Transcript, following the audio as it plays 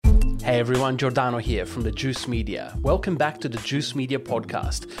Hey everyone, Giordano here from the Juice Media. Welcome back to the Juice Media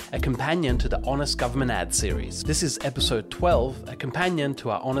podcast, a companion to the Honest Government Ad series. This is episode 12, a companion to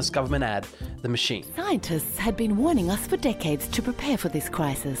our Honest Government ad, The Machine. Scientists had been warning us for decades to prepare for this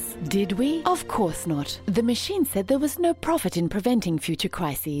crisis. Did we? Of course not. The Machine said there was no profit in preventing future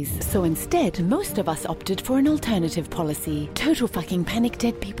crises. So instead, most of us opted for an alternative policy. Total fucking panic,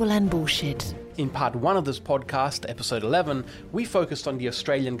 dead people and bullshit. In part 1 of this podcast, episode 11, we focused on the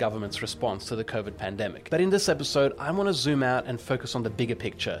Australian government's response to the COVID pandemic. But in this episode, I want to zoom out and focus on the bigger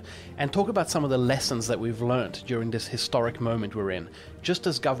picture and talk about some of the lessons that we've learned during this historic moment we're in, just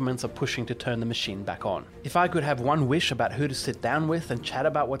as governments are pushing to turn the machine back on. If I could have one wish about who to sit down with and chat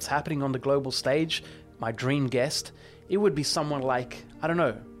about what's happening on the global stage, my dream guest, it would be someone like, I don't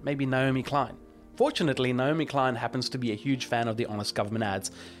know, maybe Naomi Klein. Fortunately, Naomi Klein happens to be a huge fan of the Honest Government ads,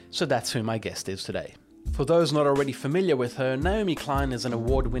 so that's who my guest is today. For those not already familiar with her, Naomi Klein is an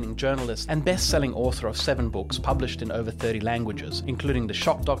award-winning journalist and best-selling author of 7 books published in over 30 languages, including The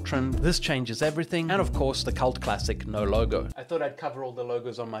Shock Doctrine, This Changes Everything, and of course the cult classic No Logo. I thought I'd cover all the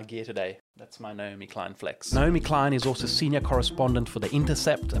logos on my gear today. That's my Naomi Klein flex. Naomi Klein is also senior correspondent for The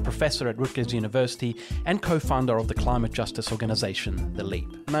Intercept, a professor at Rutgers University, and co-founder of the climate justice organization, The Leap.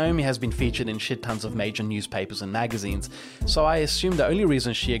 Naomi has been featured in shit tons of major newspapers and magazines, so I assume the only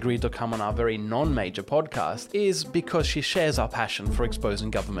reason she agreed to come on our very non-major podcast is because she shares our passion for exposing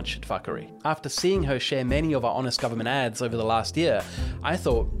government shitfuckery. After seeing her share many of our Honest Government ads over the last year, I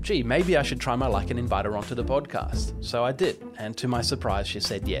thought, gee, maybe I should try my luck and invite her onto the podcast. So I did, and to my surprise, she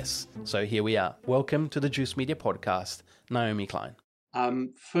said yes. So here we are. Welcome to the Juice Media podcast, Naomi Klein.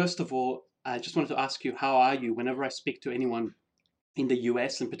 First of all, I just wanted to ask you, how are you? Whenever I speak to anyone in the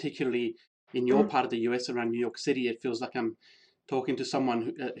US, and particularly in your part of the US around New York City, it feels like I'm talking to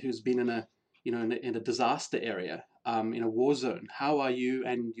someone who's been in a disaster area, in a war zone. How are you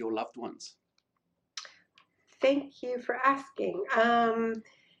and your loved ones? Thank you for asking.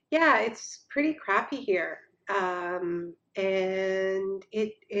 Yeah, it's pretty crappy here. And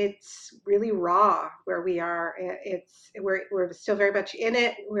it's really raw where we are. We're still very much in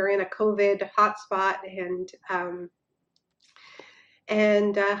it. We're in a COVID hotspot,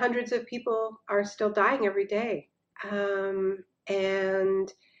 and hundreds of people are still dying every day.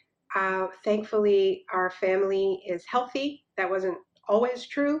 And thankfully, our family is healthy. That wasn't always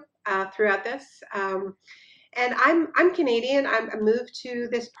true throughout this. And I'm Canadian. I moved to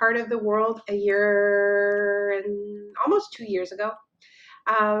this part of the world a year and almost 2 years ago.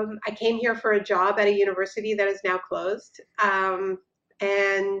 I came here for a job at a university that is now closed. And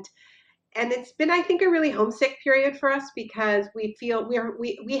it's been, I think, a really homesick period for us because we feel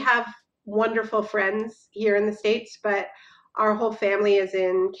we have wonderful friends here in the States, but our whole family is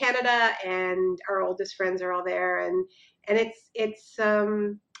in Canada and our oldest friends are all there. And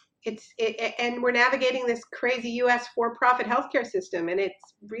and we're navigating this crazy U.S. for-profit healthcare system, and it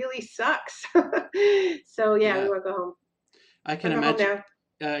really sucks. So yeah, we want to go home. I can imagine.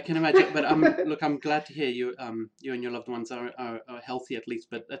 I can imagine. But look, I'm glad to hear you. You and your loved ones are healthy at least.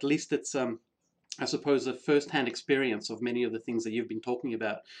 But at least it's I suppose a first-hand experience of many of the things that you've been talking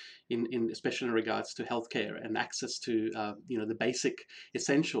about, in especially in regards to healthcare and access to the basic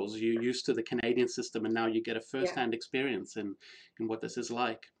essentials. You're used to the Canadian system, and now you get a first-hand experience in what this is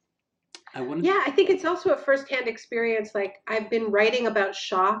like. I think it's also a first-hand experience. Like, I've been writing about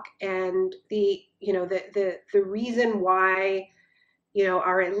shock and the reason why,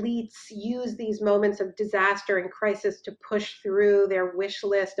 our elites use these moments of disaster and crisis to push through their wish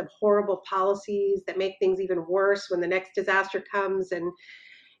list of horrible policies that make things even worse when the next disaster comes. And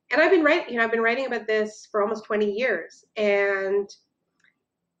I've been writing about this for almost 20 years. And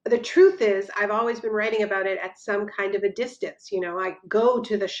the truth is, I've always been writing about it at some kind of a distance. I go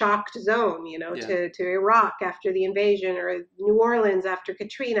to the shocked zone, to Iraq after the invasion or New Orleans after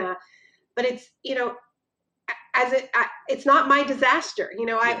Katrina. But it's, it's not my disaster.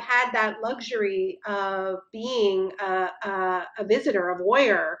 I've had that luxury of being a visitor, a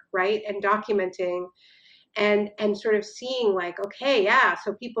voyeur, right, and documenting and sort of seeing like, okay, yeah,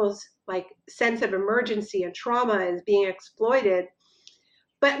 so people's like sense of emergency and trauma is being exploited.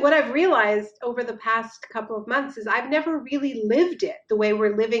 But what I've realized over the past couple of months is I've never really lived it the way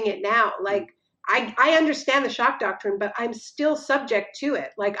we're living it now. Like, I understand the shock doctrine, but I'm still subject to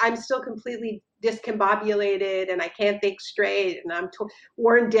it. Like, I'm still completely discombobulated and I can't think straight and I'm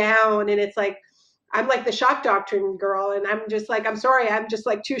worn down. And it's like, I'm like the shock doctrine girl. And I'm just like, I'm sorry, I'm just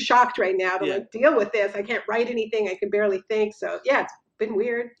like too shocked right now to like deal with this. I can't write anything. I can barely think. So yeah, it's been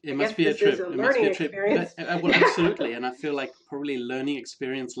weird. It must be a trip. It must be a trip. Well, absolutely. And I feel like probably learning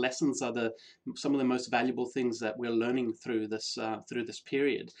experience lessons are some of the most valuable things that we're learning through this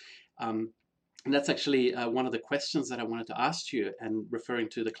period. And that's actually one of the questions that I wanted to ask you, and referring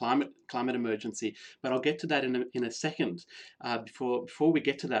to the climate emergency. But I'll get to that in a second. Before we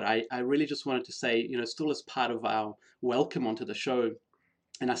get to that, I really just wanted to say, still as part of our welcome onto the show,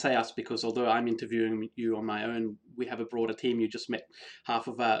 and I say us because although I'm interviewing you on my own, we have a broader team. You just met half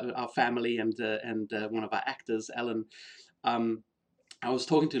of our family and one of our actors, Ellen. I was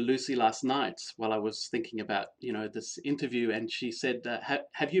talking to Lucy last night while I was thinking about, this interview, and she said,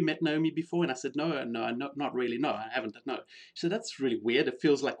 have you met Naomi before? And I said, no, not really. No, I haven't. No. She said, that's really weird. It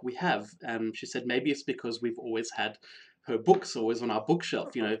feels like we have. And she said, maybe it's because we've always had her books always on our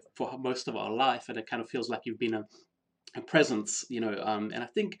bookshelf, for most of our life. And it kind of feels like you've been a presence, and I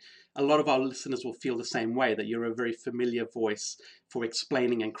think a lot of our listeners will feel the same way, that you're a very familiar voice for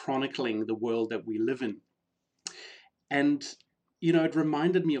explaining and chronicling the world that we live in. And it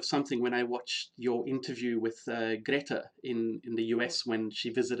reminded me of something when I watched your interview with Greta in the US when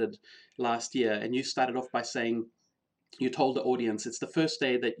she visited last year. And you started off by saying, you told the audience, it's the first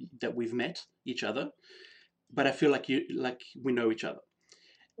day that we've met each other, but I feel like we know each other.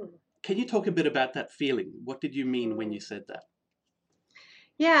 Can you talk a bit about that feeling? What did you mean when you said that?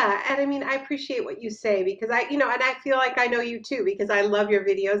 Yeah, and I mean, I appreciate what you say, because and I feel like I know you too, because I love your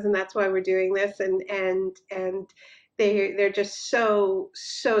videos, and that's why we're doing this, and they're just so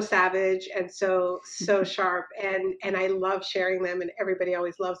savage and so sharp, and I love sharing them, and everybody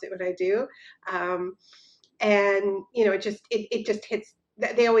always loves it when I do. And it just hits.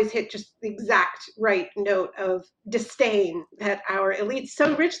 They always hit just the exact right note of disdain that our elites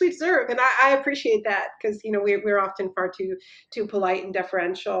so richly deserve, and I appreciate that, because we're often far too polite and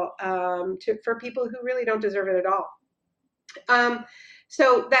deferential for people who really don't deserve it at all.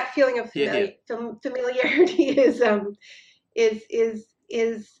 So that feeling of familiarity is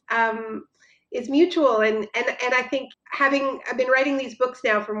mutual, and I think I've been writing these books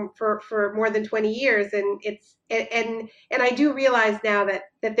now for more than 20 years, and I do realize now that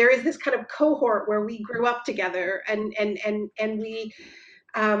there is this kind of cohort where we grew up together, and we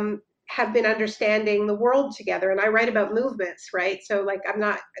have been understanding the world together. And I write about movements, right? So like, I'm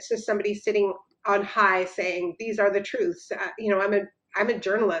not just somebody sitting on high saying these are the truths. I'm a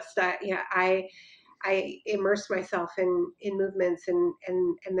journalist. I immerse myself in movements, and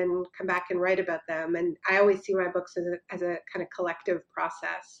then come back and write about them. And I always see my books as a kind of collective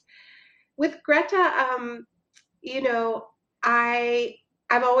process. With Greta, I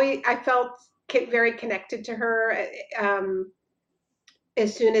felt very connected to her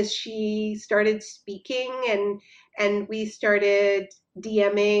as soon as she started speaking, and we started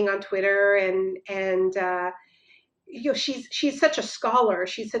DMing on Twitter, and she's such a scholar.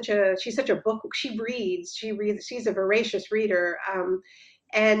 She's such a book. She reads. She's a voracious reader.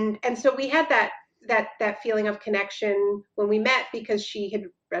 And so we had that feeling of connection when we met, because she had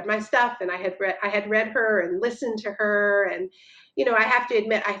read my stuff, and I had read her and listened to her. And I have to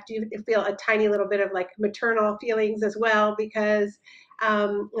admit, I do feel a tiny little bit of like maternal feelings as well, because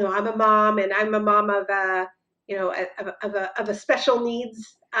I'm a mom, and I'm a mom of a special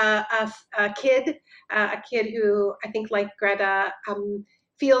needs kid, a kid who I think, like Greta,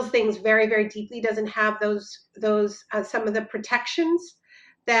 feels things very, very deeply, doesn't have those some of the protections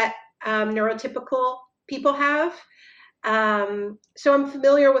that neurotypical people have. So I'm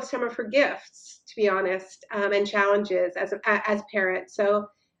familiar with some of her gifts, to be honest, and challenges as parent. So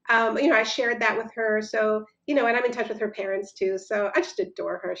I shared that with her. So and I'm in touch with her parents too. So I just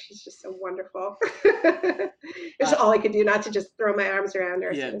adore her. She's just so wonderful. It's all I could do not to just throw my arms around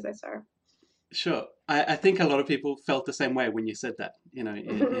her as soon as I saw her. Sure. I think a lot of people felt the same way when you said that,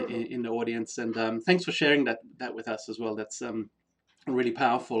 in the audience. And thanks for sharing that with us as well. That's really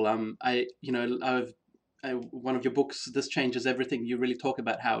powerful. One of your books, This Changes Everything, you really talk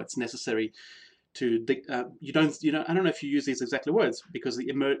about how it's necessary to, I don't know if you use these exactly words, because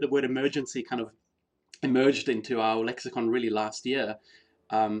the word emergency kind of emerged into our lexicon really last year,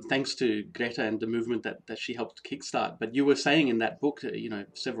 thanks to Greta and the movement that she helped kickstart. But you were saying in that book,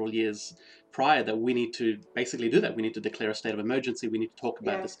 several years prior, that we need to basically do that. We need to declare a state of emergency. We need to talk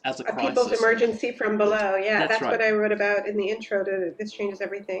about this as a crisis. People's emergency from below. Yeah, that's right. What I wrote about in the intro to This Changes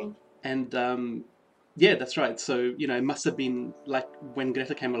Everything. And yeah, that's right. So, it must have been like when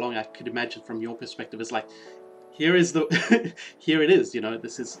Greta came along, I could imagine from your perspective, it's like, here it is,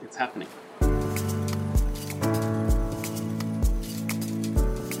 it's happening.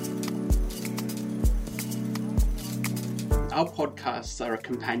 Our podcasts are a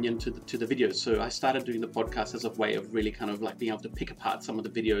companion to the videos. So I started doing the podcast as a way of really kind of like being able to pick apart some of the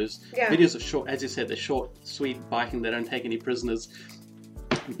videos. Yeah. Videos are short, as you said, they're short, sweet, biting, they don't take any prisoners.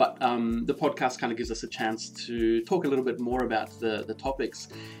 But the podcast kind of gives us a chance to talk a little bit more about the topics.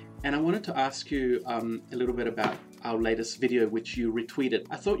 And I wanted to ask you a little bit about our latest video, which you retweeted.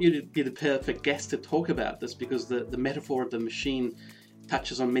 I thought you'd be the perfect guest to talk about this because the metaphor of the machine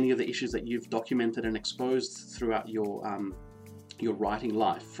touches on many of the issues that you've documented and exposed throughout your writing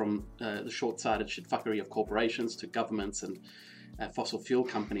life, from the short-sighted shitfuckery of corporations to governments and fossil fuel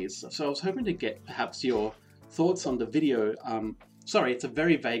companies. So I was hoping to get perhaps your thoughts on the video. Sorry, it's a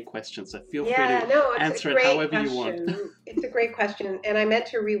very vague question, so feel free to answer it however you want. It's a great question, and I meant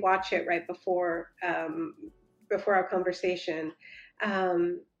to rewatch it right before our conversation.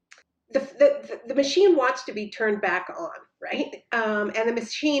 The machine wants to be turned back on, right? And the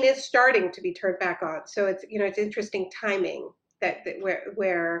machine is starting to be turned back on. So it's interesting timing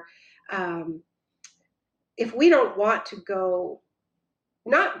where if we don't want to go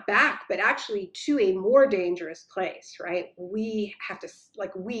not back, but actually to a more dangerous place, right? We have to,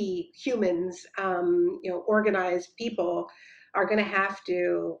 like, we humans, organized people are going to have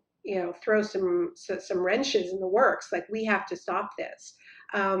to, throw some wrenches in the works. Like, we have to stop this.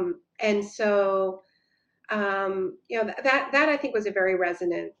 And so, that I think was a very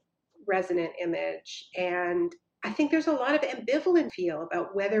resonant image. And I think there's a lot of ambivalent feel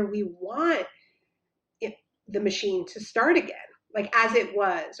about whether we want the machine to start again, like as it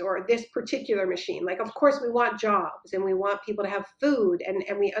was, or this particular machine. Like, of course, we want jobs and we want people to have food, and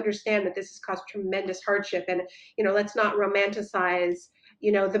we understand that this has caused tremendous hardship. And, let's not romanticize,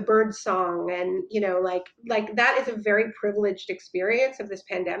 the bird song, and, like that is a very privileged experience of this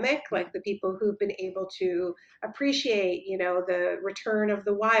pandemic. Like, the people who've been able to appreciate, the return of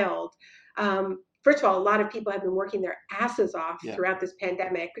the wild. First of all, a lot of people have been working their asses off throughout this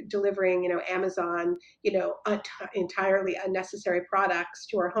pandemic, delivering, Amazon, entirely unnecessary products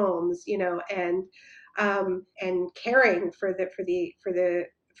to our homes, and caring for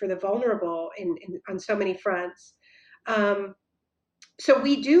the vulnerable on so many fronts. So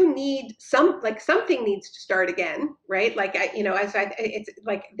we do need something needs to start again, right? Like, it's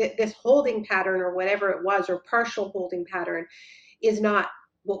like this holding pattern or whatever it was, or partial holding pattern, is not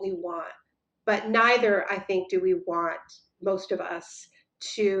what we want. But neither, I think, do we want, most of us,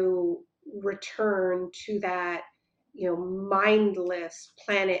 to return to that, mindless,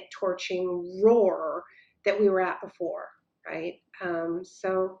 planet-torching roar that we were at before, right?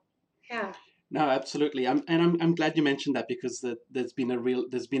 So, yeah. No, absolutely. I'm glad you mentioned that, because there's been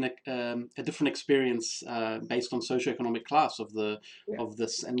a different experience based on socioeconomic class of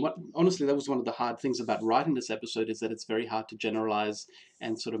this. And honestly, that was one of the hard things about writing this episode, is that it's very hard to generalize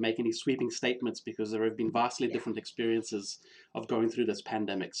and sort of make any sweeping statements, because there have been vastly different experiences of going through this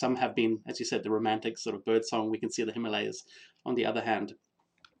pandemic. Some have been, as you said, the romantic sort of bird song, we can see the Himalayas. On the other hand,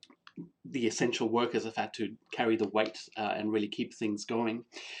 the essential workers have had to carry the weight and really keep things going.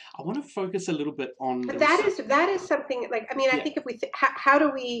 I want to focus a little bit on. But that is something, like, I mean, I think if we how do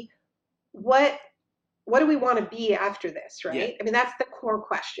we, what do we want to be after this, right? Yeah. I mean, that's the core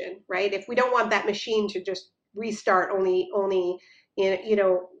question, right? If we don't want that machine to just restart only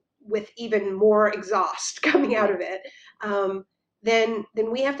with even more exhaust coming out of it, then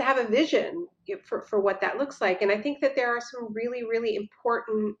we have to have a vision for what that looks like. And I think that there are some really, really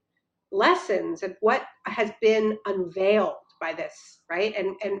important lessons of what has been unveiled by this, right?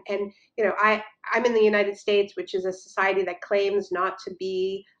 And I'm in the United States, which is a society that claims not to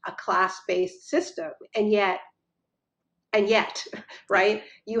be a class-based system, and yet, right?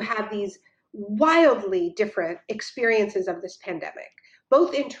 You have these wildly different experiences of this pandemic,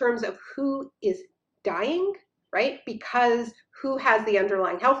 both in terms of who is dying, right? Because who has the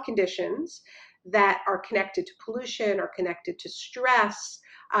underlying health conditions that are connected to pollution, are connected to stress,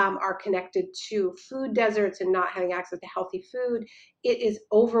 are connected to food deserts and not having access to healthy food. It is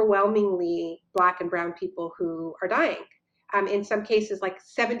overwhelmingly Black and brown people who are dying. In some cases, like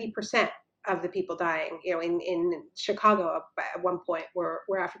 70% of the people dying, in Chicago at one point were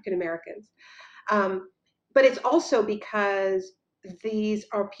African Americans. But it's also because these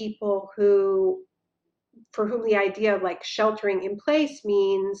are people for whom the idea of like sheltering in place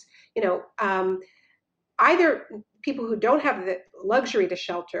means, either people who don't have the luxury to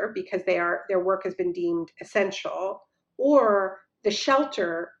shelter because their work has been deemed essential, or the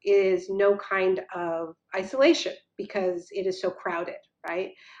shelter is no kind of isolation because it is so crowded,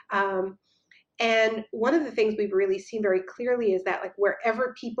 right? And one of the things we've really seen very clearly is that, like,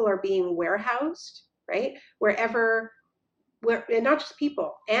 wherever people are being warehoused, right? And not just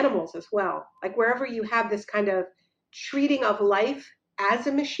people, animals as well. Like, wherever you have this kind of treating of life as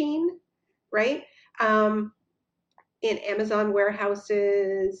a machine, right? In Amazon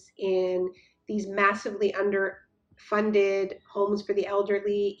warehouses, in these massively funded homes for the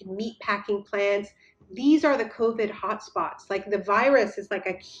elderly, in meat packing plants. These are the COVID hotspots. Like the virus is like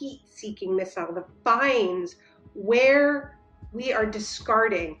a heat-seeking missile that finds where we are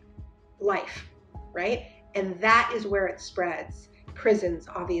discarding life, right? And that is where it spreads. Prisons,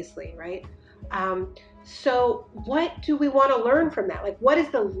 obviously, right? So what do we want to learn from that? Like, what is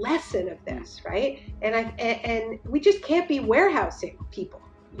the lesson of this, right? And we just can't be warehousing people,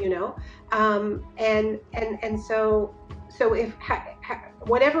 you know. So if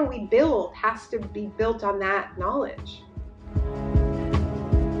whatever we build has to be built on that knowledge.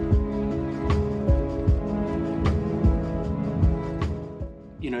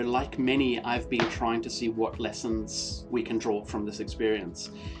 You know, like many, I've been trying to see what lessons we can draw from this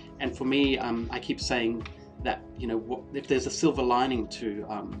experience. And for me, I keep saying that, you know, if there's a silver lining to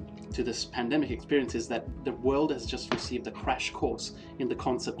this pandemic experience, is that the world has just received a crash course in the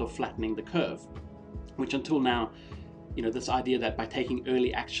concept of flattening the curve, which until now, you know, this idea that by taking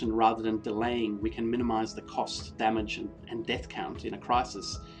early action rather than delaying, we can minimize the cost, damage, and death count in a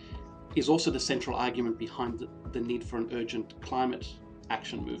crisis, is also the central argument behind the need for an urgent climate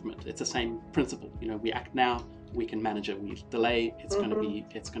action movement. It's the same principle. You know, we act now, we can manage it. We delay, it's going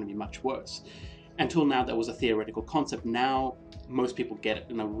to be much worse. Until now, that was a theoretical concept. Now, most people get it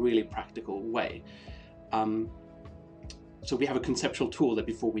in a really practical way. So we have a conceptual tool that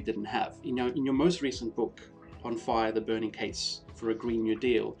before we didn't have. You know, in your most recent book, On Fire: The Burning Case for a Green New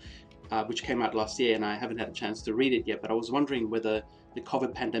Deal, which came out last year, and I haven't had a chance to read it yet, but I was wondering whether the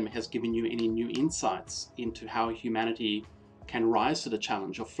COVID pandemic has given you any new insights into how humanity can rise to the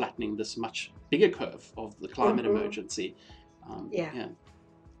challenge of flattening this much bigger curve of the climate emergency. Yeah.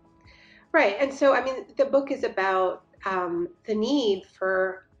 Right. And so, I mean, the book is about the need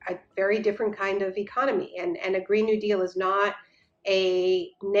for a very different kind of economy. And a Green New Deal is not a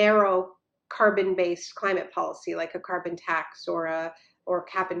narrow carbon-based climate policy like a carbon tax or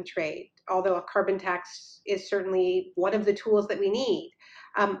cap and trade, although a carbon tax is certainly one of the tools that we need.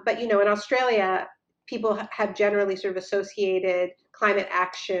 But, you know, in Australia, people have generally sort of associated climate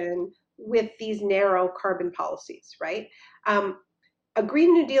action with these narrow carbon policies, right? A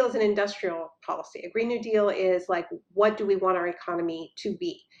Green New Deal is an industrial policy. A Green New Deal is like, what do we want our economy to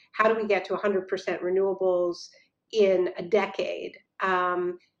be? How do we get to 100% renewables in a decade?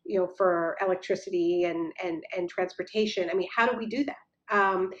 You know, for electricity and transportation. I mean, how do we do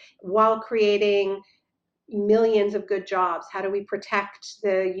that while creating millions of good jobs? How do we protect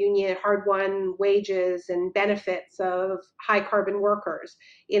the union hard-won wages and benefits of high carbon workers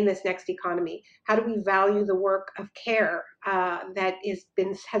in this next economy? How do we value the work of care that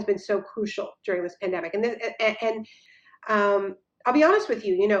has been so crucial during this pandemic? And I'll be honest with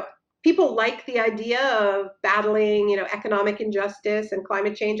you, you know, people like the idea of battling, you know, economic injustice and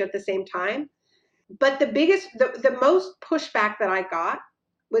climate change at the same time. But the most pushback that I got,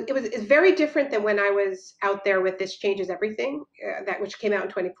 it's very different than when I was out there with This Changes Everything, which came out in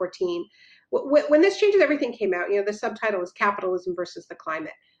 2014. When This Changes Everything came out, you know, the subtitle is Capitalism versus the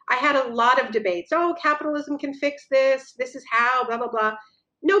Climate. I had a lot of debates. Oh, capitalism can fix this. This is how, blah, blah, blah.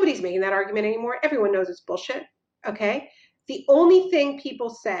 Nobody's making that argument anymore. Everyone knows it's bullshit. Okay. The only thing people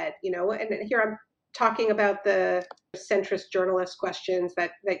said, you know, and here I'm talking about the centrist journalist questions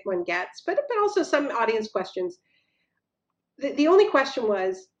that one gets, but also some audience questions. The only question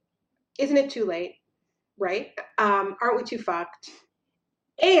was, isn't it too late, right? Aren't we too fucked?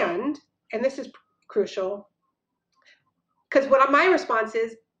 And this is crucial, because what my response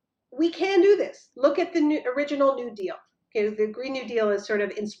is, we can do this. Look at the original New Deal. Okay, the Green New Deal is sort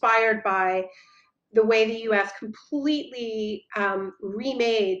of inspired by the way the U.S. completely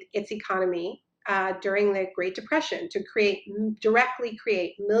remade its economy during the Great Depression to directly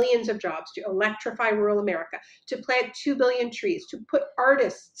create millions of jobs, to electrify rural America, to plant 2 billion trees, to put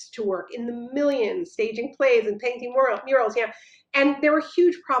artists to work in the millions, staging plays and painting murals. Yeah. And there were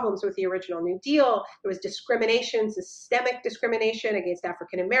huge problems with the original New Deal. There was discrimination, systemic discrimination against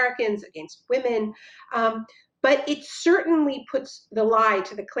African Americans, against women. But it certainly puts the lie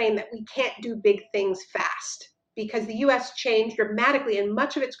to the claim that we can't do big things fast, because the U.S. changed dramatically, and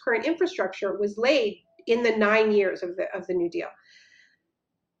much of its current infrastructure was laid in the 9 years of the New Deal.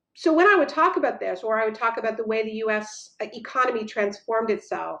 So when I would talk about this, or I would talk about the way the U.S. economy transformed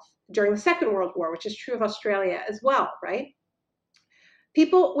itself during the Second World War, which is true of Australia as well, right?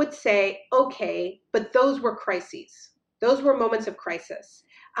 People would say, okay, but those were crises. Those were moments of crisis.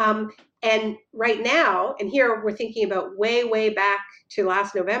 And right now, and here we're thinking about way back to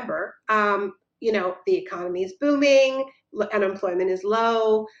last November, you know, the economy is booming, unemployment is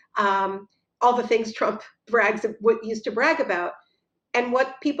low, all the things Trump used to brag about. And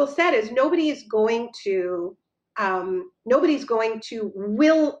what people said is, nobody is going to nobody's going to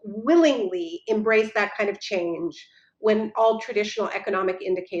willingly embrace that kind of change when all traditional economic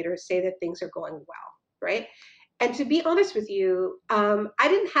indicators say that things are going well, right? And to be honest with you, I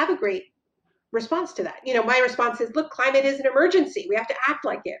didn't have a great response to that. My response is, look, climate is an emergency. We have to act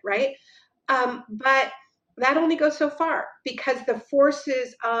like it, right? But that only goes so far, because the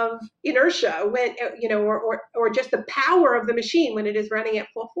forces of inertia, when or just the power of the machine when it is running at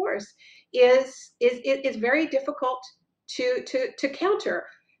full force, is very difficult to counter.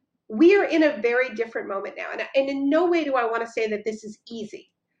 We are in a very different moment now, and in no way do I want to say that this is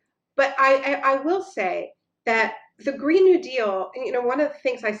easy. But I will say that the Green New Deal, one of the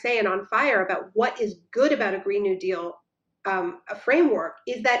things I say in On Fire about what is good about a Green New Deal a framework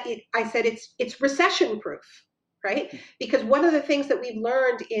is that I said it's recession proof, right? Because one of the things that we've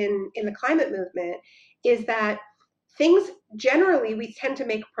learned in the climate movement is that things generally, we tend to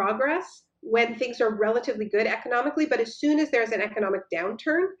make progress when things are relatively good economically, but as soon as there's an economic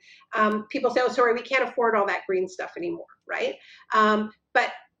downturn, people say, oh, sorry, we can't afford all that green stuff anymore, right?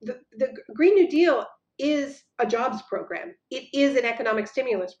 But the Green New Deal is a jobs program. It is an economic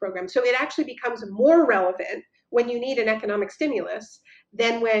stimulus program. So it actually becomes more relevant when you need an economic stimulus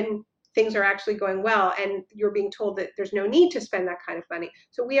than when things are actually going well and you're being told that there's no need to spend that kind of money.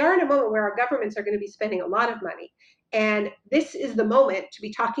 So we are in a moment where our governments are going to be spending a lot of money. And this is the moment to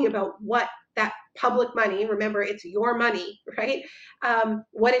be talking about what that public money, remember, it's your money, right?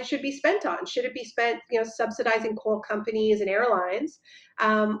 What it should be spent on. Should it be spent, subsidizing coal companies and airlines?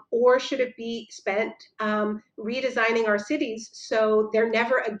 Or should it be spent redesigning our cities so they're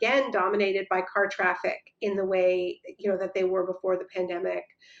never again dominated by car traffic in the way that they were before the pandemic?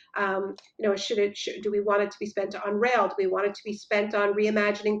 Do we want it to be spent on rail? Do we want it to be spent on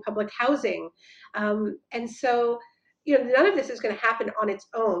reimagining public housing? And so, none of this is going to happen on its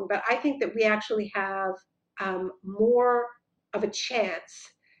own, but I think that we actually have more of a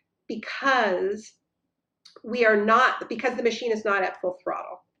chance because because the machine is not at full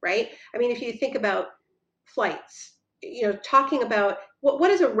throttle, right? I mean, if you think about flights, talking about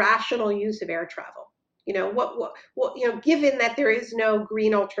what is a rational use of air travel? Given that there is no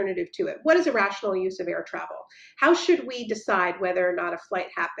green alternative to it, what is a rational use of air travel? How should we decide whether or not a flight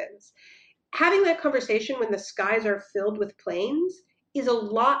happens? Having that conversation when the skies are filled with planes is a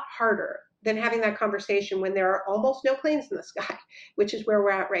lot harder than having that conversation when there are almost no planes in the sky, which is where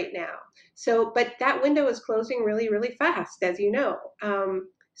we're at right now. So, but that window is closing really, really fast, as you know.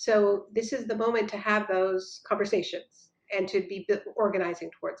 So this is the moment to have those conversations and to be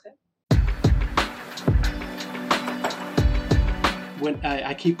organizing towards it. When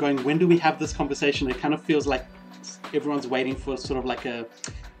I keep going, when do we have this conversation? It kind of feels like everyone's waiting for sort of like an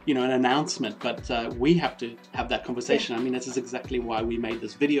announcement, but we have to have that conversation. Yeah. I mean, this is exactly why we made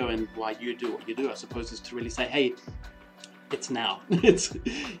this video and why you do what you do, I suppose, is to really say, hey, it's now. It's,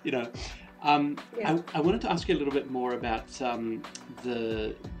 yeah. I wanted to ask you a little bit more about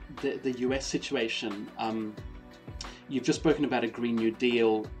the US situation. You've just spoken about a Green New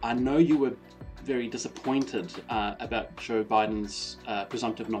Deal. I know you were very disappointed about Joe Biden's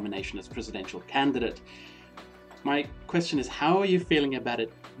presumptive nomination as presidential candidate. My question is, how are you feeling about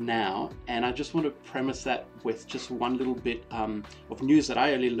it now? And I just want to premise that with just one little bit of news that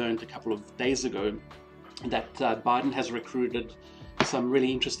I only learned a couple of days ago, that Biden has recruited some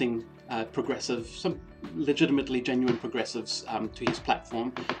really interesting progressive, some legitimately genuine progressives to his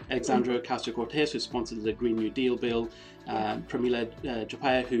platform. Alexandria Ocasio-Cortez, who sponsored the Green New Deal bill, Pramila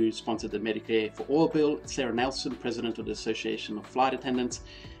Jayapal, who sponsored the Medicare for All bill, Sarah Nelson, president of the Association of Flight Attendants,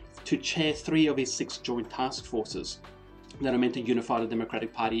 to chair 3 of his 6 joint task forces that are meant to unify the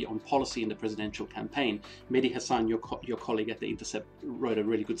Democratic Party on policy in the presidential campaign. Mehdi Hassan, your colleague at The Intercept, wrote a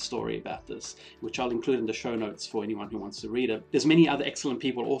really good story about this, which I'll include in the show notes for anyone who wants to read it. There's many other excellent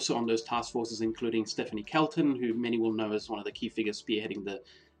people also on those task forces, including Stephanie Kelton, who many will know as one of the key figures spearheading the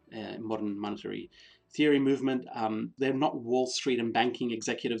modern monetary theory movement. They're not Wall Street and banking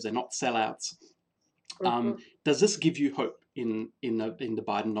executives, they're not sellouts. Does this give you hope in the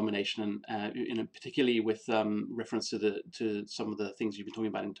Biden nomination, and particularly with reference to some of the things you've been talking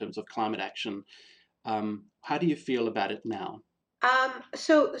about in terms of climate action? How do you feel about it now?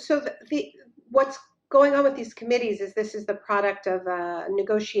 So what's going on with these committees is this is the product of a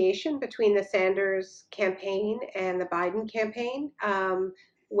negotiation between the Sanders campaign and the Biden campaign.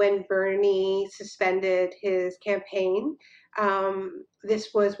 When Bernie suspended his campaign,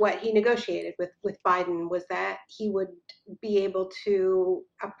 this was what he negotiated with Biden, was that he would be able to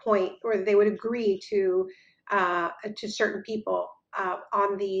appoint, or they would agree to certain people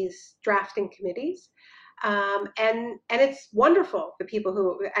on these drafting committees. And it's wonderful. The people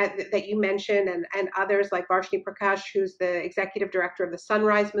who that you mentioned, and others like Varshini Prakash, who's the executive director of the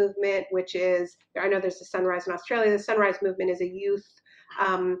Sunrise Movement, which is, I know there's the Sunrise in Australia. The Sunrise Movement is a youth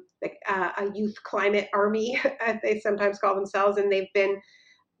a youth climate army, they sometimes call themselves, and they've been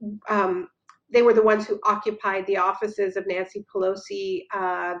they were the ones who occupied the offices of Nancy Pelosi,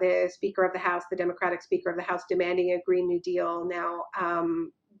 the Speaker of the House, the Democratic Speaker of the House, demanding a Green New Deal now, a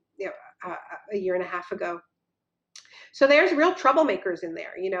year and a half ago. So there's real troublemakers in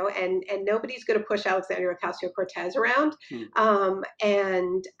there, and nobody's going to push Alexandria Ocasio-Cortez around,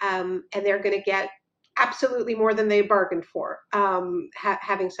 and they're going to get absolutely more than they bargained for,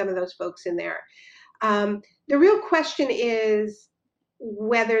 having some of those folks in there. The real question is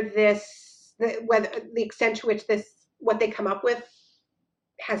whether whether the extent to which what they come up with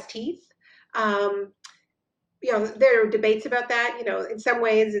has teeth. There are debates about that. In some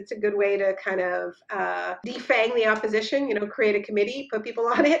ways, it's a good way to kind of defang the opposition. Create a committee, put people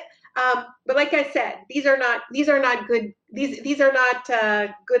on it. But like I said, these are not good. These are not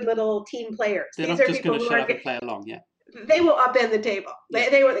good little team players. They're these not are just people going to who shut are up and play along. Yeah. They will upend the table. Yeah.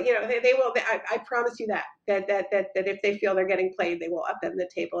 They will. They will. I promise you that if they feel they're getting played, they will upend the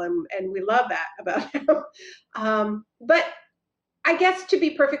table, and we love that about them. But I guess, to be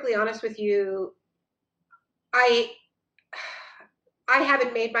perfectly honest with you, I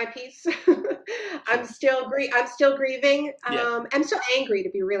haven't made my peace. I'm still grieving. I'm so angry, to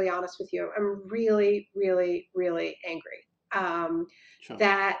be really honest with you. I'm really, really, really angry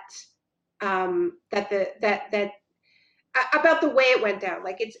that about the way it went down.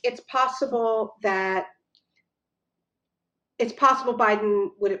 Like it's possible Biden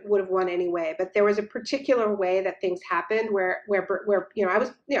would have won anyway, but there was a particular way that things happened where I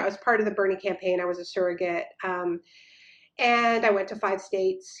was part of the Bernie campaign. I was a surrogate, and I went to 5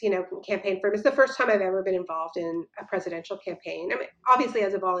 states, campaign for him. It's the first time I've ever been involved in a presidential campaign. I mean, obviously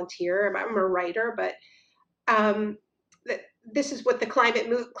as a volunteer, I'm a writer, but this is what the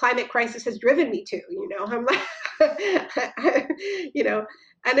climate crisis has driven me to. I'm like,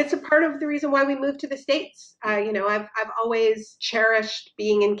 and it's a part of the reason why we moved to the States. I've always cherished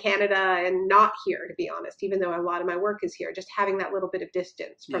being in Canada and not here, to be honest, even though a lot of my work is here. Just having that little bit of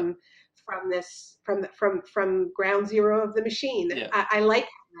distance from ground zero of the machine. Yeah. I like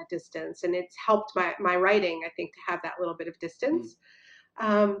that distance, and it's helped my writing, I think, to have that little bit of distance.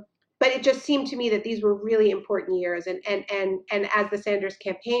 But it just seemed to me that these were really important years, and as the Sanders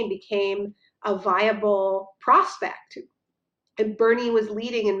campaign became a viable prospect, and Bernie was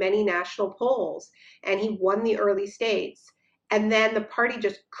leading in many national polls, and he won the early states, and then the party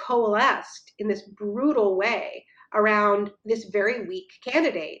just coalesced in this brutal way around this very weak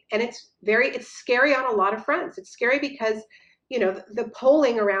candidate. And it's scary on a lot of fronts. It's scary because the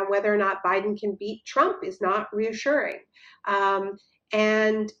polling around whether or not Biden can beat Trump is not reassuring, and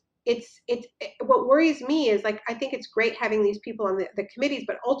what worries me is, like, I think it's great having these people on the committees,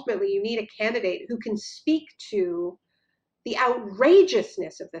 but ultimately you need a candidate who can speak to the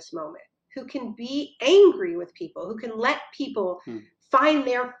outrageousness of this moment, who can be angry with people, who can let people find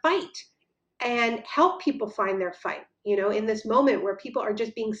their fight and help people find their fight, in this moment where people are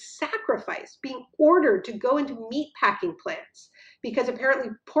just being sacrificed, being ordered to go into meat packing plants because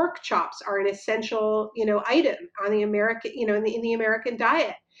apparently pork chops are an essential, item on the American, in the American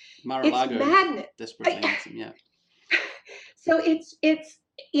diet. Mar-a-Lago, it's madness. Desperately needs them, yeah. So it's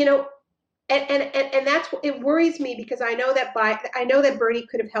and that's, it worries me, because I know that Bernie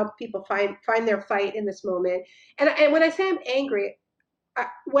could have helped people find their fight in this moment. And when I say I'm angry,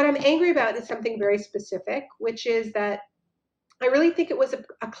 what I'm angry about is something very specific, which is that I really think it was a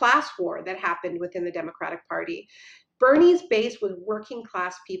class war that happened within the Democratic Party. Bernie's base was working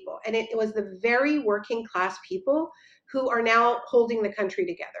class people, and it was the very working class people who are now holding the country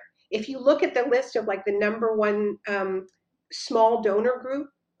together. If you look at the list of, like, the number one small donor group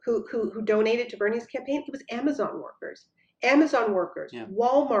who donated to Bernie's campaign, it was Amazon workers, yeah.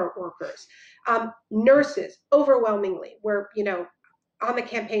 Walmart workers, nurses, overwhelmingly were, on the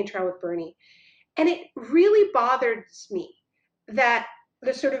campaign trail with Bernie. And it really bothers me that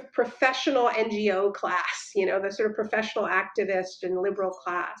the sort of professional NGO class, the sort of professional activist and liberal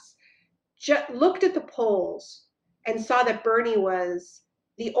class, just looked at the polls and saw that Bernie was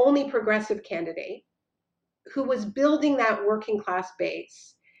the only progressive candidate who was building that working class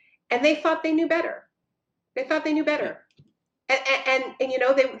base. And they thought they knew better. And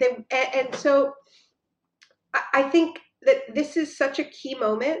so I think that this is such a key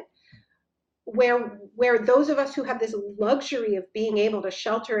moment where those of us who have this luxury of being able to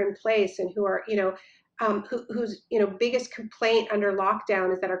shelter in place and who are, whose biggest complaint under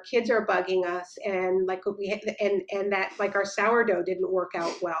lockdown is that our kids are bugging us, and like and that like our sourdough didn't work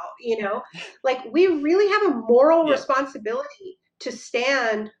out well. Like we really have a moral Yeah. responsibility to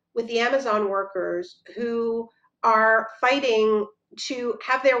stand with the Amazon workers who are fighting to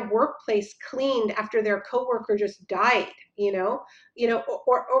have their workplace cleaned after their coworker just died.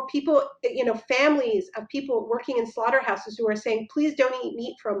 Or people, families of people working in slaughterhouses who are saying, please don't eat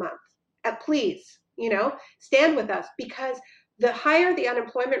meat for a month. Please, stand with us, because the higher the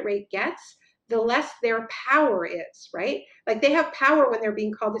unemployment rate gets, the less their power is, right? Like they have power when they're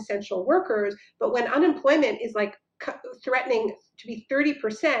being called essential workers, but when unemployment is like threatening to be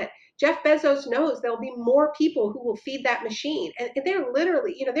 30%, Jeff Bezos knows there'll be more people who will feed that machine. And they're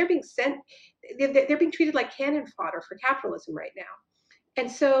literally, they're being sent, they're being treated like cannon fodder for capitalism right now. And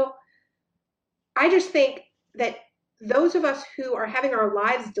so I just think that those of us who are having our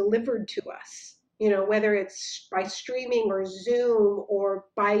lives delivered to us, whether it's by streaming or Zoom or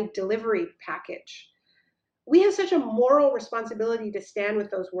by delivery package, we have such a moral responsibility to stand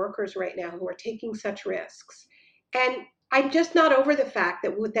with those workers right now who are taking such risks. And I'm just not over the fact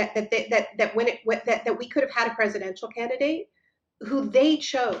that we could have had a presidential candidate who they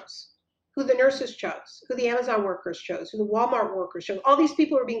chose, who the nurses chose, who the Amazon workers chose, who the Walmart workers chose. All these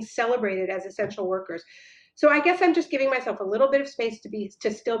people are being celebrated as essential workers. So I guess I'm just giving myself a little bit of space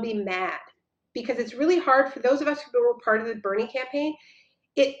to still be mad, because it's really hard for those of us who were part of the Bernie campaign.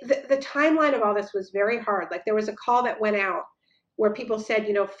 The timeline of all this was very hard. Like there was a call that went out where people said,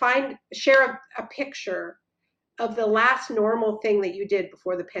 share a picture of the last normal thing that you did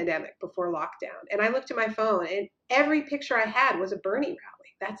before the pandemic, before lockdown. And I looked at my phone, and every picture I had was a Bernie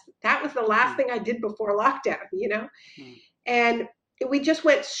rally. That was the last thing I did before lockdown. And we just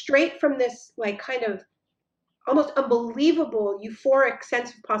went straight from this like kind of almost unbelievable euphoric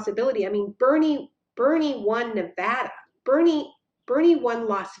sense of possibility. I mean, Bernie won Nevada. Bernie won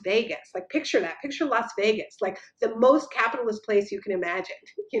Las Vegas. Like picture Las Vegas, like the most capitalist place you can imagine,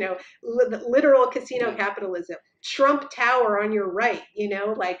 literal casino capitalism. Trump Tower on your right,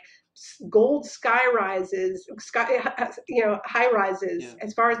 like gold high rises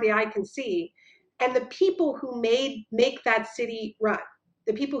as far as the eye can see. And the people who make that city run,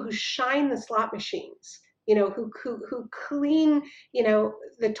 the people who shine the slot machines, who clean,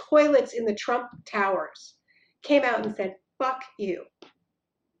 the toilets in the Trump towers, came out and said, fuck you.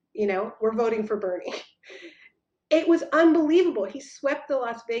 We're voting for Bernie. It was unbelievable. He swept the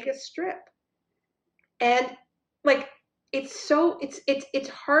Las Vegas Strip. And like, it's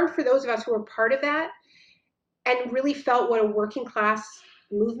hard for those of us who are part of that and really felt what a working class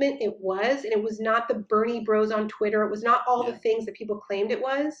movement it was. And it was not the Bernie bros on Twitter. It was not all the things that people claimed it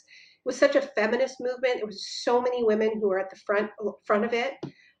was. It was such a feminist movement. It was so many women who were at the front of it.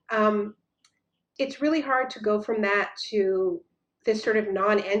 It's really hard to go from that to this sort of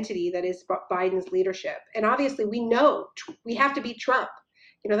non-entity that is Biden's leadership. And obviously we know we have to beat Trump.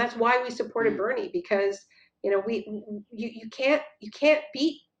 That's why we supported Bernie, because, you can't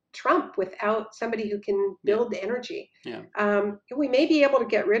beat Trump without somebody who can build energy. We may be able to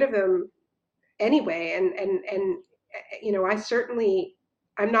get rid of him anyway. And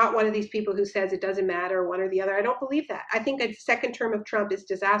I'm not one of these people who says it doesn't matter one or the other. I don't believe that. I think a second term of Trump is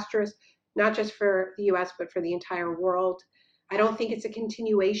disastrous, not just for the US, but for the entire world. I don't think it's a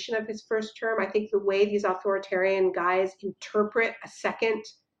continuation of his first term. I think the way these authoritarian guys interpret a second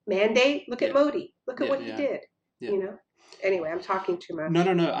mandate, look at Modi, look at what he did, Anyway, I'm talking too much.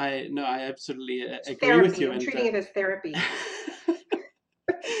 No. I absolutely agree therapy. with you. I'm treating it as therapy.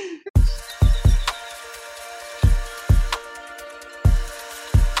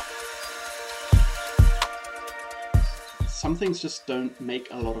 Some things just don't make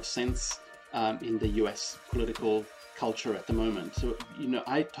a lot of sense in the US political culture at the moment. So,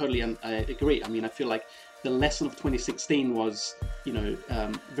 I totally I agree. I mean, I feel like the lesson of 2016 was,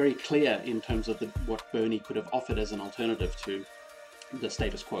 very clear in terms of what Bernie could have offered as an alternative to the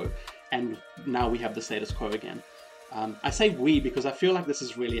status quo. And now we have the status quo again. I say we because I feel like this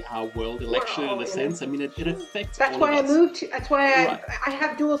is really our world election in a sense. I mean, it affects That's all why of us. I moved. That's why I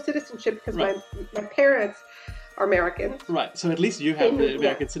have dual citizenship, because my parents are American. Right. So at least you have the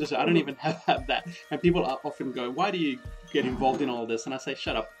American citizenship. I don't even have that. And people often go, why do you get involved in all this? And I say,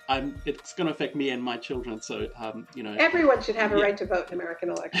 shut up. It's going to affect me and my children. So, Everyone should have a right to vote in American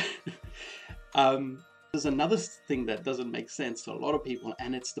elections. There's another thing that doesn't make sense to a lot of people,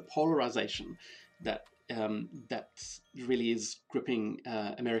 and it's the polarization that really is gripping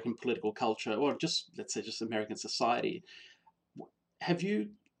American political culture, or just, let's say, just American society. Have you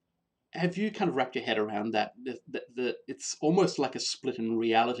have you kind of wrapped your head around that? It's almost like a split in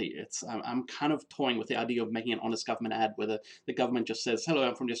reality. I'm kind of toying with the idea of making an honest government ad where the government just says, "Hello,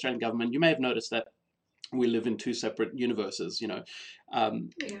 I'm from the Australian government. You may have noticed that we live in two separate universes, Yeah.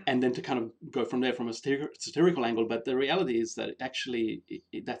 and then to kind of go from there from a satirical angle. But the reality is that actually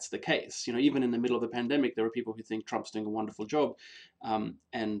that's the case. Even in the middle of the pandemic, there are people who think Trump's doing a wonderful job,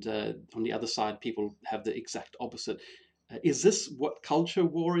 and on the other side, people have the exact opposite. Is this what culture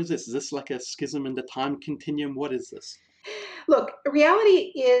war is? Is this like a schism in the time continuum? What is this? Look,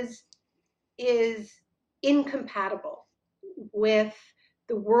 reality is incompatible with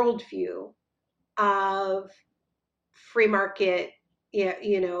the worldview of free market,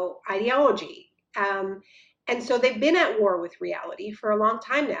 ideology. And so they've been at war with reality for a long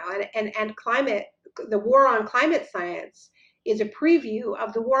time now. And the war on climate science is a preview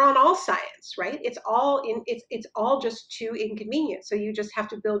of the war on all science, right? It's all just too inconvenient. So you just have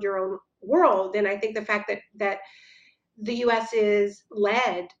to build your own world. And I think the fact that the US is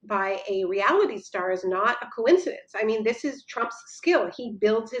led by a reality star is not a coincidence. I mean, this is Trump's skill. He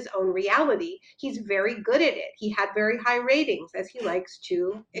builds his own reality. He's very good at it. He had very high ratings, as he likes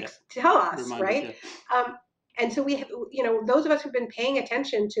to tell us, right? And so we have, those of us who've been paying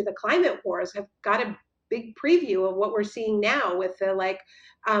attention to the climate wars have got a big preview of what we're seeing now with the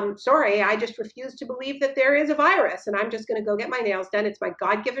sorry, I just refuse to believe that there is a virus, and I'm just going to go get my nails done. It's my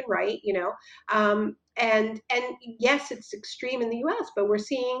God-given right, and yes, it's extreme in the U.S., but we're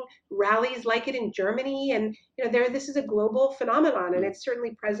seeing rallies like it in Germany, and this is a global phenomenon, and it's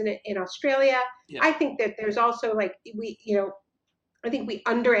certainly present in Australia. Yeah. I think that there's also I think we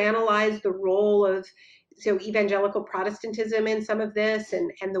underanalyze the role of evangelical Protestantism in some of this,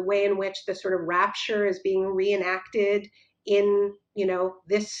 and the way in which the sort of rapture is being reenacted in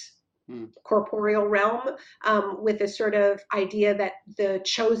this corporeal realm, with this sort of idea that the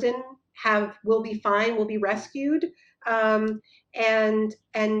chosen will be fine, will be rescued, and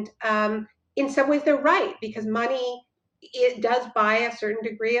in some ways they're right, because money, it does buy a certain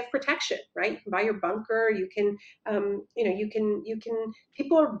degree of protection, right? You can buy your bunker. You can,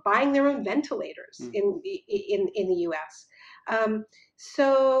 people are buying their own ventilators in the U.S.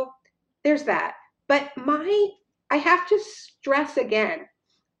 So there's that. But I have to stress again,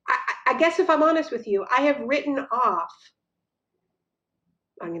 I guess if I'm honest with you, I have written off,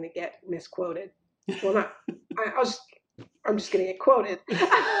 I'm going to get misquoted. Well, not, I'm just going to get quoted.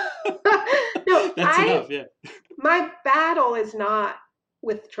 No, that's enough, yeah. My battle is not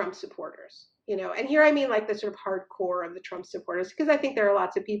with Trump supporters, and here I mean like the sort of hardcore of the Trump supporters, because I think there are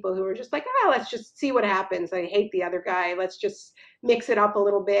lots of people who are just like, let's just see what happens. I hate the other guy. Let's just mix it up a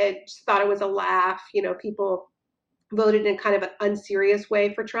little bit. Just thought it was a laugh. People voted in kind of an unserious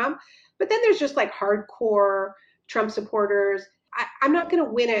way for Trump. But then there's just like hardcore Trump supporters. I'm not going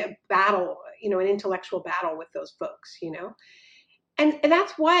to win a battle, an intellectual battle with those folks, And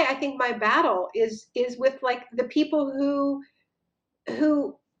that's why I think my battle is with like the people who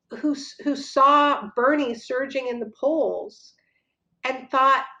saw Bernie surging in the polls and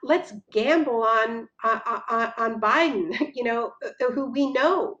thought, let's gamble on Biden, who we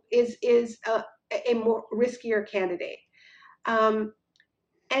know is a more riskier candidate. And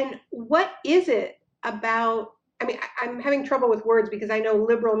what is it about? I mean, I'm having trouble with words because I know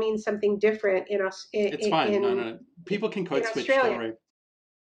liberal means something different in us. It's fine. No. People can code switch. Don't worry.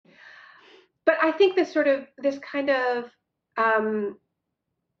 But I think this kind of the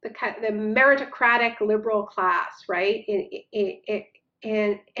meritocratic liberal class, right?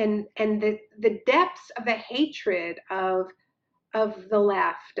 And the depths of the hatred of the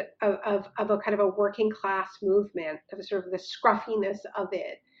left, of a kind of a working class movement, of sort of the scruffiness of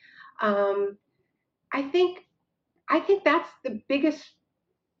it. I think that's the biggest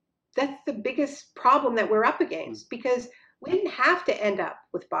problem that we're up against, because we didn't have to end up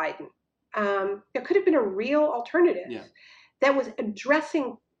with Biden. There could have been a real alternative that was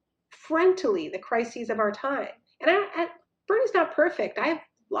addressing frontally the crises of our time. And Bernie's not perfect. I have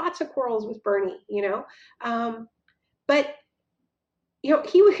lots of quarrels with Bernie, but he,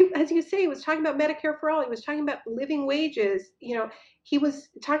 as you say, he was talking about Medicare for all. He was talking about living wages. He was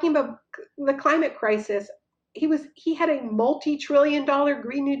talking about the climate crisis. He had a multi-trillion-dollar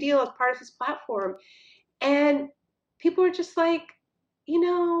Green New Deal as part of his platform. And people were just like,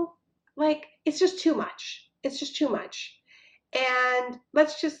 it's just too much. It's just too much. And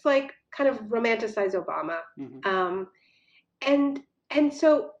let's just like kind of romanticize Obama. And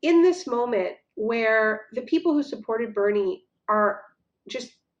so in this moment where the people who supported Bernie are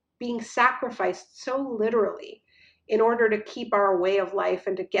just being sacrificed so literally in order to keep our way of life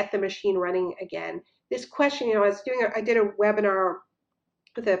and to get the machine running again, this question, I did a webinar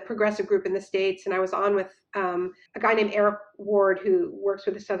a progressive group in the States, and I was on with a guy named Eric Ward who works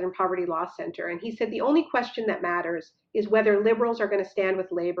with the Southern Poverty Law Center. And he said the only question that matters is whether liberals are going to stand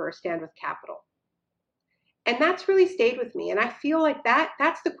with labor or stand with capital. And that's really stayed with me. And I feel like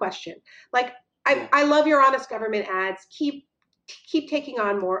that's the question. Like, I love your honest government ads. Keep taking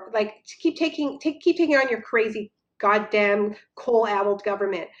on more, like keep taking on your crazy goddamn coal-addled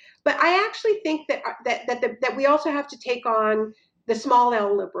government. But I actually think that we also have to take on the small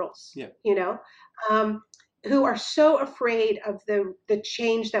L liberals, who are so afraid of the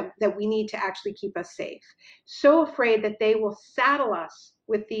change that we need to actually keep us safe, so afraid that they will saddle us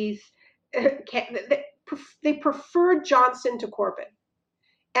with these. They preferred Johnson to Corbyn,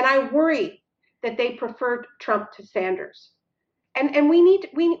 and I worry that they preferred Trump to Sanders. And we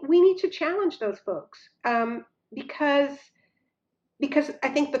need to challenge those folks, because I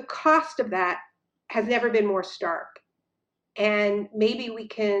think the cost of that has never been more stark, and maybe we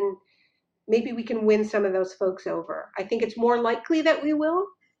can win some of those folks over. I think it's more likely that we will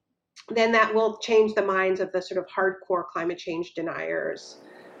than that will change the minds of the sort of hardcore climate change deniers.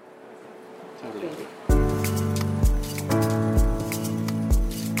 Totally. Maybe.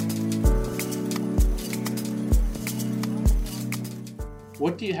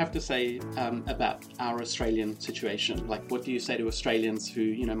 What do you have to say about our Australian situation? Like, what do you say to Australians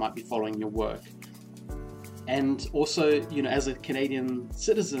who, might be following your work? And also, as a Canadian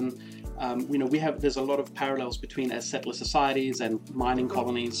citizen, there's a lot of parallels between as settler societies and mining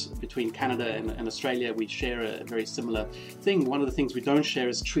colonies between Canada and Australia. We share a very similar thing. One of the things we don't share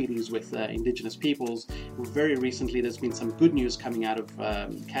is treaties with Indigenous peoples. Very recently, there's been some good news coming out of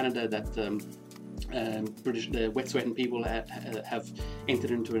Canada that the Wet'suwet'en people have entered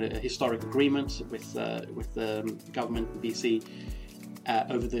into a historic agreement with the government in BC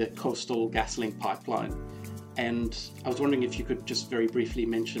over the coastal GasLink pipeline. And I was wondering if you could just very briefly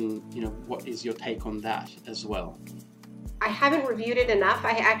mention, what is your take on that as well? I haven't reviewed it enough.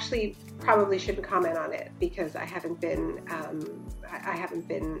 I actually probably shouldn't comment on it because I haven't been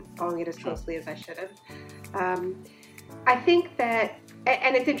following it as closely as I should have. I think that,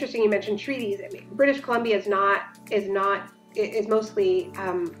 and it's interesting you mentioned treaties. I mean, British Columbia is mostly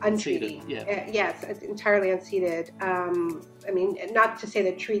untreated. Yes, it's entirely unceded. I mean, not to say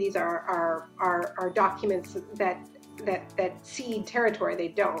that treaties are documents that cede territory. They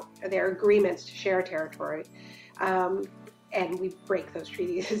don't. They're agreements to share territory. And we break those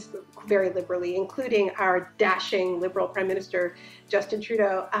treaties very liberally, including our dashing Liberal Prime Minister, Justin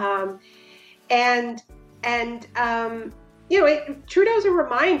Trudeau. Trudeau's a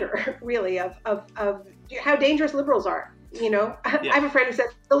reminder, really, of how dangerous Liberals are. I have a friend who said,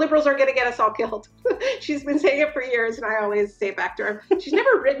 the Liberals are going to get us all killed. She's been saying it for years, and I always say back to her, she's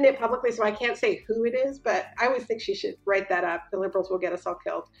never written it publicly, so I can't say who it is, but I always think she should write that up. The Liberals will get us all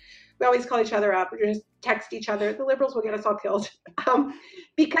killed. We always call each other up. We just text each other. The Liberals will get us all killed,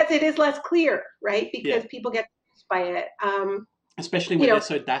 because it is less clear, right? Because people get confused by it. Especially when they're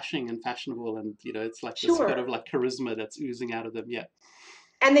so dashing and fashionable, and it's like this sort of like charisma that's oozing out of them. Yeah.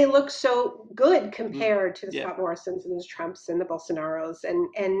 And they look so good compared to the Scott Morrisons and the Trumps and the Bolsonaros. And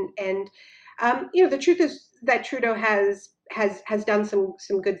the truth is that Trudeau has done some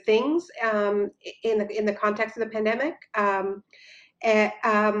good things in the context of the pandemic. But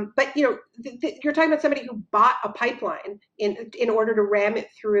you're talking about somebody who bought a pipeline in order to ram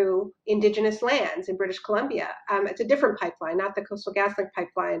it through Indigenous lands in British Columbia. It's a different pipeline, not the Coastal GasLink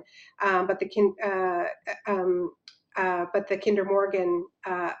pipeline, but the Kinder Morgan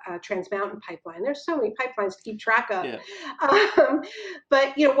Trans Mountain pipeline. There's so many pipelines to keep track of. Yeah.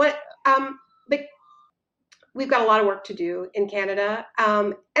 But we've got a lot of work to do in Canada.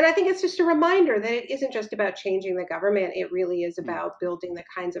 And I think it's just a reminder that it isn't just about changing the government. It really is about building the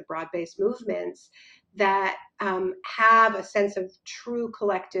kinds of broad-based movements that have a sense of true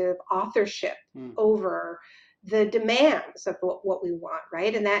collective authorship over the demands of what we want,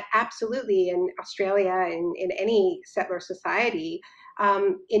 right? And that absolutely in Australia and in any settler society,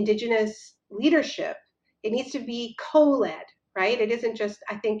 Indigenous leadership, it needs to be co-led, right? It isn't just,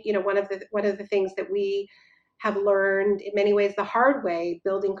 I think, one of the things that we have learned in many ways the hard way,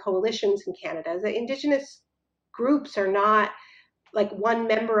 building coalitions in Canada, is that Indigenous groups are not like one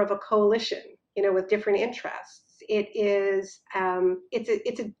member of a coalition, with different interests. It is,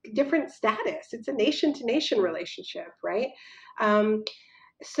 it's a different status. It's a nation to nation relationship, right?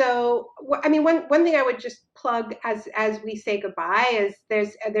 So, I mean, one thing I would just plug as we say goodbye is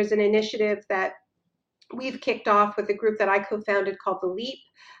there's an initiative that we've kicked off with a group that I co-founded called The Leap,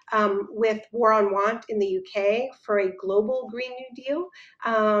 with War on Want in the UK for a global Green New Deal.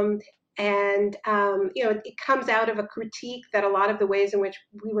 And, it comes out of a critique that a lot of the ways in which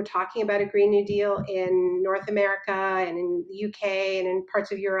we were talking about a Green New Deal in North America and in the UK and in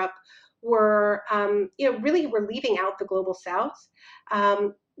parts of Europe were, really were leaving out the global South.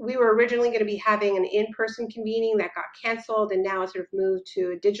 We were originally going to be having an in-person convening that got canceled and now it's sort of moved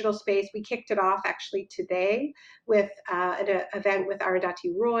to a digital space. We kicked it off actually today with an event with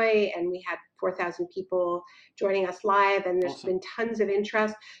Arundhati Roy, and we had 4,000 people joining us live, and there's Awesome. been tons of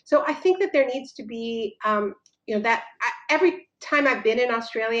interest. So I think that there needs to be, every time I've been in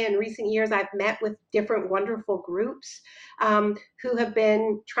Australia in recent years, I've met with different wonderful groups who have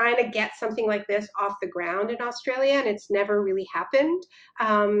been trying to get something like this off the ground in Australia, and it's never really happened.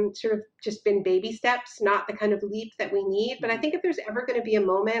 Sort of just been baby steps, not the kind of leap that we need. But I think if there's ever going to be a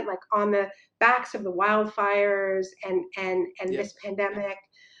moment like on the backs of the wildfires and this pandemic,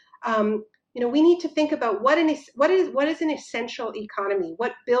 we need to think about what is an essential economy,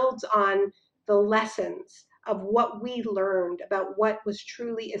 what builds on the lessons of what we learned about what was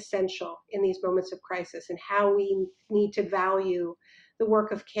truly essential in these moments of crisis, and how we need to value the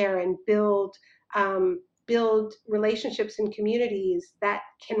work of care and build relationships and communities that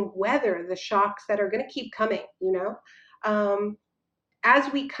can weather the shocks that are going to keep coming.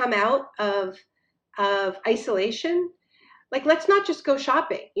 As we come out of isolation, like, let's not just go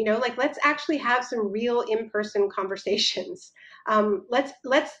shopping, like, let's actually have some real in-person conversations.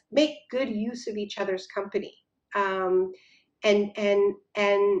 Let's make good use of each other's company, and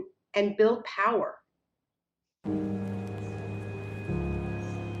build power.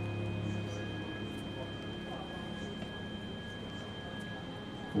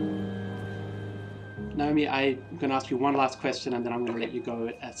 Naomi, I'm going to ask you one last question and then I'm going to let you go.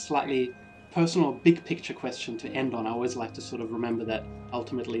 A slightly personal, big picture question to end on. I always like to sort of remember that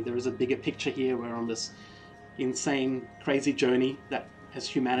ultimately there is a bigger picture here. We're on this insane, crazy journey that as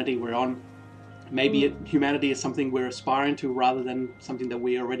humanity we're on. Maybe humanity is something we're aspiring to rather than something that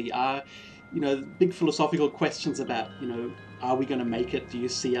we already are. Big philosophical questions about, are we going to make it? Do you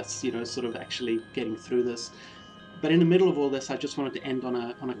see us, sort of actually getting through this? But in the middle of all this, I just wanted to end on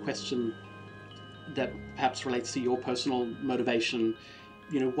a question that perhaps relates to your personal motivation.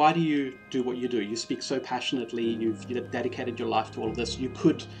 Why do you do what you do? You speak so passionately, you've dedicated your life to all of this. You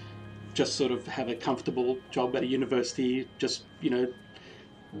could just sort of have a comfortable job at a university, just,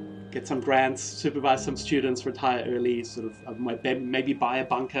 get some grants, supervise some students, retire early, sort of maybe buy a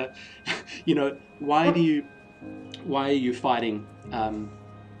bunker. Why are you fighting?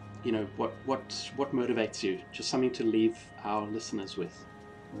 What motivates you? Just something to leave our listeners with.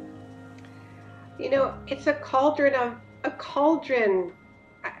 It's a cauldron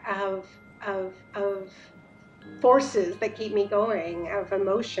of forces that keep me going, of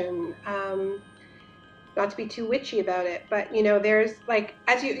emotion. Not to be too witchy about it, but there's, like,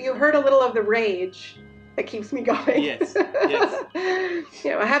 as you heard a little of the rage that keeps me going. Yes. I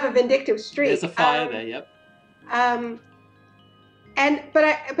have a vindictive streak. There's a fire there. Yep.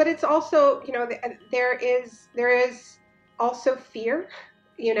 But it's also, there is also fear.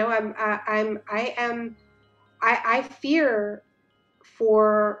 I fear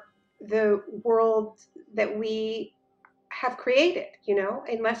for the world that we have created,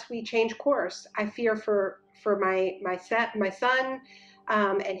 unless we change course. I fear for my son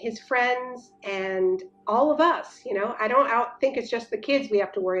and his friends and all of us. I don't think it's just the kids we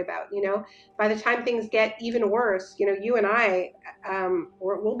have to worry about. By the time things get even worse, you and I,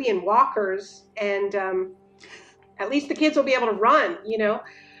 we'll be in walkers, and at least the kids will be able to run.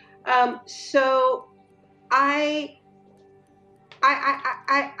 So I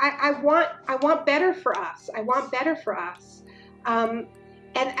want better for us. I want better for us. And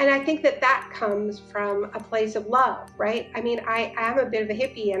I think that comes from a place of love, right? I mean, I am a bit of a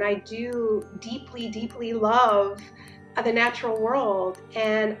hippie, and I do deeply, deeply love the natural world.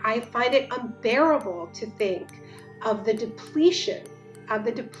 And I find it unbearable to think of the depletion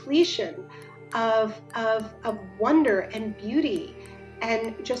of wonder and beauty,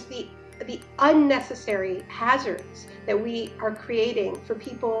 and just the unnecessary hazards that we are creating for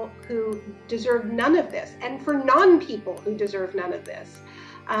people who deserve none of this, and for non-people who deserve none of this.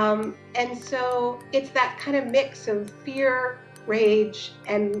 And so it's that kind of mix of fear, rage,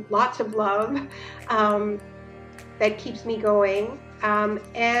 and lots of love that keeps me going.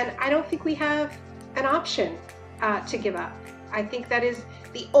 And I don't think we have an option to give up. I think that is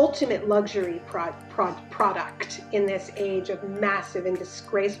the ultimate luxury product in this age of massive and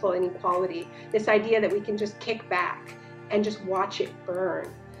disgraceful inequality. This idea that we can just kick back and just watch it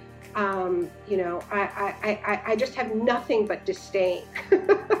burn. I just have nothing but disdain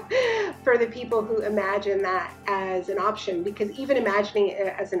for the people who imagine that as an option, because even imagining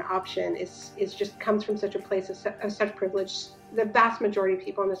it as an option is just comes from such a place of such privilege. The vast majority of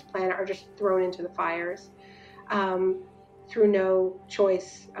people on this planet are just thrown into the fires through no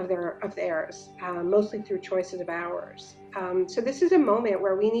choice of theirs, mostly through choices of ours. So this is a moment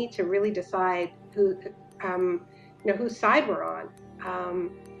where we need to really decide whose side we're on,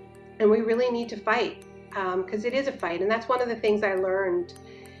 and we really need to fight, because it is a fight, and that's one of the things I learned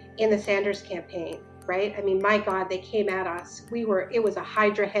in the Sanders campaign, right? I mean, my God, they came at us. It was a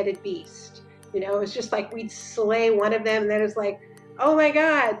Hydra-headed beast. It was just like we'd slay one of them, and then it's like, oh my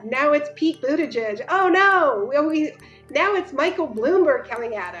God, now it's Pete Buttigieg. Oh no, now it's Michael Bloomberg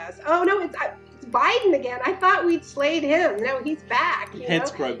coming at us. Oh no, it's Biden again. I thought we'd slayed him. No, he's back.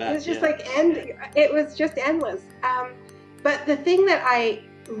 Heads grow back. It was just it was just endless. But the thing that I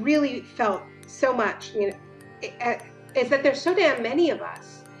really felt so much, is that there's so damn many of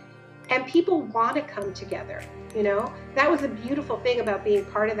us. And people want to come together, That was a beautiful thing about being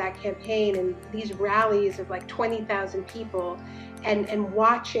part of that campaign and these rallies of like 20,000 people and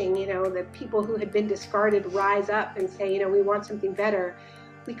watching, the people who had been discarded rise up and say, we want something better.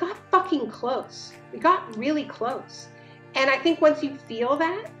 We got fucking close. We got really close. And I think once you feel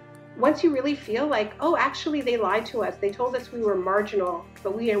that, once you really feel like, oh, actually they lied to us. They told us we were marginal,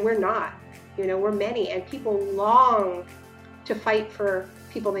 but we're not. We're many, and people long to fight for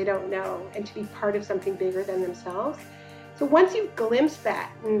people they don't know and to be part of something bigger than themselves. So once you've glimpsed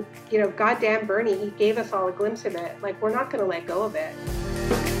that, and goddamn Bernie, he gave us all a glimpse of it, like we're not going to let go of it.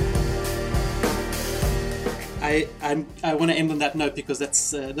 I want to end on that note, because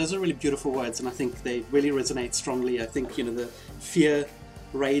those are really beautiful words, and I think they really resonate strongly. I think the fear,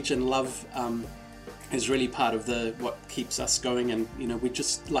 rage, and love is really part of what keeps us going, and we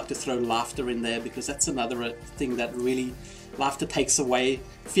just like to throw laughter in there, because that's another thing that really laughter takes away.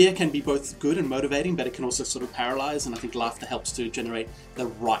 Fear can be both good and motivating, but it can also sort of paralyze, and I think laughter helps to generate the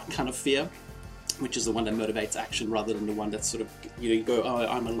right kind of fear, which is the one that motivates action rather than the one that's sort of, you go, oh,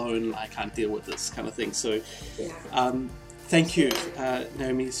 I'm alone, I can't deal with this kind of thing. So thank you,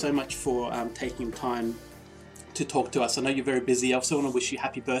 Naomi, so much for taking time to talk to us. I know you're very busy. I also want to wish you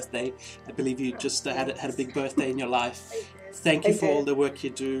happy birthday. I believe you just had a big birthday in your life. Thank you for all the work you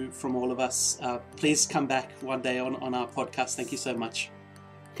do from all of us. Please come back one day on our podcast. Thank you so much.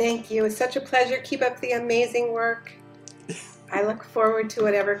 Thank you. It's such a pleasure. Keep up the amazing work. I look forward to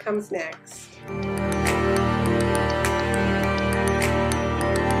whatever comes next.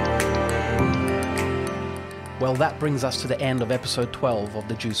 Well, that brings us to the end of episode 12 of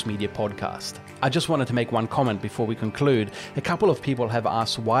the Juice Media podcast. I just wanted to make one comment before we conclude. A couple of people have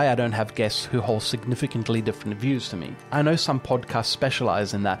asked why I don't have guests who hold significantly different views to me. I know some podcasts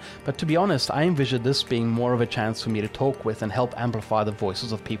specialize in that, but to be honest, I envision this being more of a chance for me to talk with and help amplify the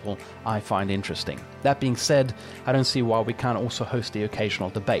voices of people I find interesting. That being said, I don't see why we can't also host the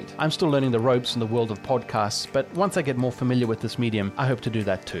occasional debate. I'm still learning the ropes in the world of podcasts, but once I get more familiar with this medium, I hope to do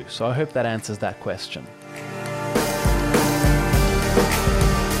that too. So I hope that answers that question.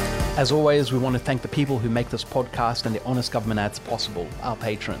 As always, we want to thank the people who make this podcast and the Honest Government Ads possible, our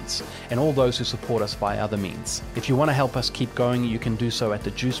patrons, and all those who support us via other means. If you want to help us keep going, you can do so at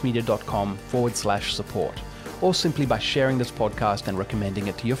thejuicemedia.com/support, or simply by sharing this podcast and recommending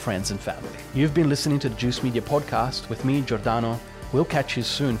it to your friends and family. You've been listening to the Juice Media podcast with me, Giordano. We'll catch you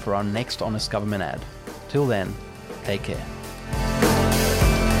soon for our next Honest Government Ad. Till then, take care.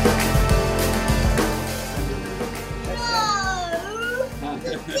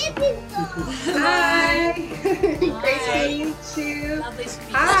 Hi. Great to meet you. Lovely to meet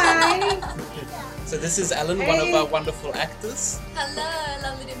you. Hi. So this is Ellen, one of our wonderful actors. Hello,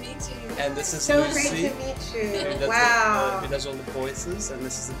 lovely to meet you. And this is So Lucy. great to meet you. Who does Wow. who does all the voices. And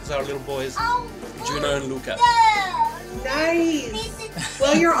this is our little boys, Juno and Luca. Nice.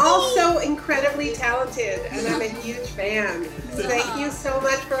 Well, you're all so incredibly talented, and I'm a huge fan. Thank you so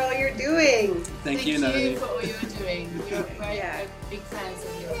much for all you're doing. Thank you, Naomi. for all you're doing. We're big fans of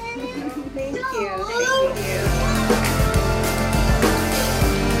you. Thank you. Thank you.